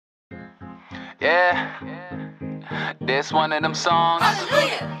Yeah, this one of them songs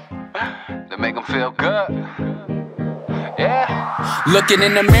that make them feel good. Yeah. Looking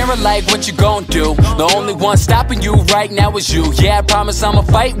in the mirror like what you gon' do. The only one stopping you right now is you. Yeah, I promise I'ma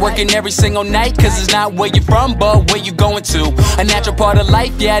fight, working every single night. Cause it's not where you're from, but where you going to. A natural part of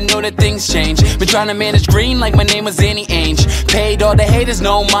life, yeah, I know that things change. Been trying to manage green like my name was any Ainge. Paid all the haters,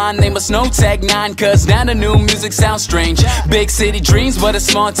 no mind, they must know tag 9. Cause now the new music sounds strange. Big city dreams, but a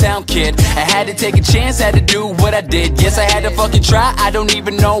small town kid. I had to take a chance, had to do what I did. Yes, I had to fucking try, I don't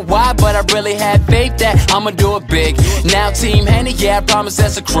even know why. But I really had faith that I'ma do it big. Now Team Henny, yeah, I promise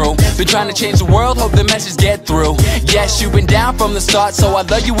that's a crew. Been trying to change the world, hope the message get through. Yes, you've been down from the start, so I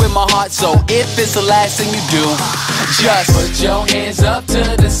love you in my heart. So if it's the last thing you do, just put your hands up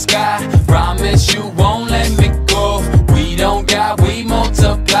to the sky. Promise you won't let me go. We don't got, we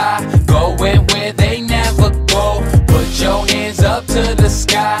multiply. Going where they never go. Put your hands up to the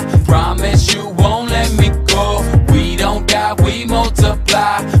sky. Promise you won't let me go. We don't got, we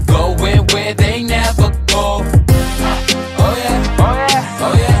multiply. Going where they never go.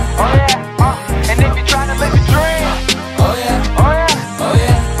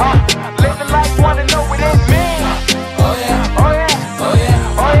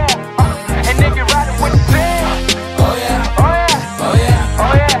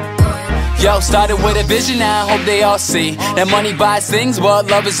 Yo, started with a vision, now I hope they all see that money buys things, but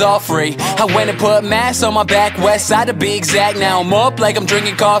love is all free. I went and put mass on my back, west side to be exact. Now I'm up like I'm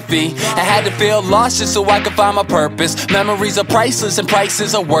drinking coffee. I had to feel lost just so I could find my purpose. Memories are priceless and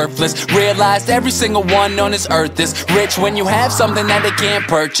prices are worthless. Realized every single one on this earth is rich when you have something that they can't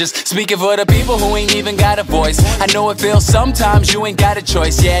purchase. Speaking for the people who ain't even got a voice, I know it feels sometimes you ain't got a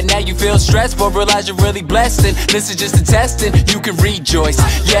choice. Yeah, now you feel stressed, but realize you're really blessed. And this is just a testing, you can rejoice.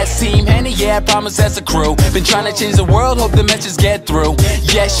 Yes, Team Henny, yeah, I promise that's a crew. Been trying to change the world, hope the message get through.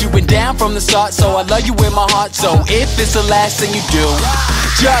 Yes, you've been down from the start, so I love you in my heart. So if it's the last thing you do,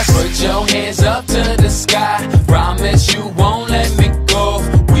 just put your hands up to the sky. Promise you won't let me go.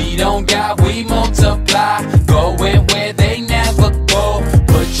 We don't got, we multiply. Going where they never go.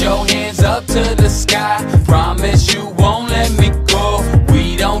 Put your hands up to the sky. Promise you won't let me go.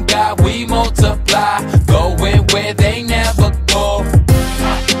 We don't got, we multiply. Going where they never go.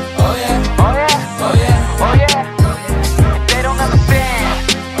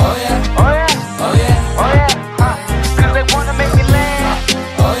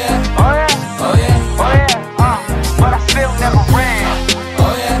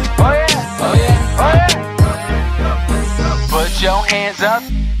 Put your hands up.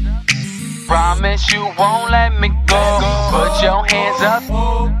 Promise you won't let me go. Put your hands up.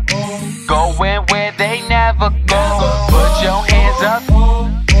 Going where they never go. Put your hands up.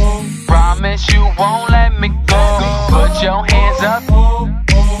 Promise you won't let me go. Put your hands up.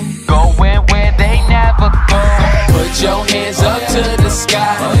 Going where they never go. Put your hands up to the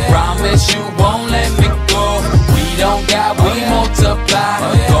sky. Promise you won't let me go. We don't got, we multiply.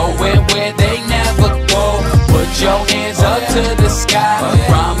 Going where they never go. Put your hands up to the sky.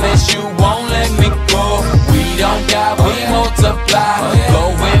 Promise you won't let me go. We don't got, we multiply.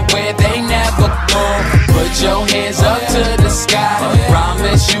 Going where they never go. Put your hands up to the sky.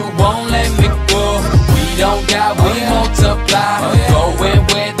 Promise you won't let me go. We don't got, we multiply. Going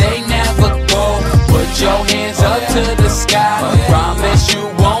where they never go. Put your hands up to the sky. Promise you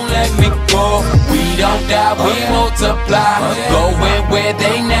won't let me go. We don't got, we multiply. Going where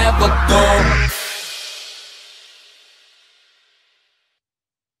they never go.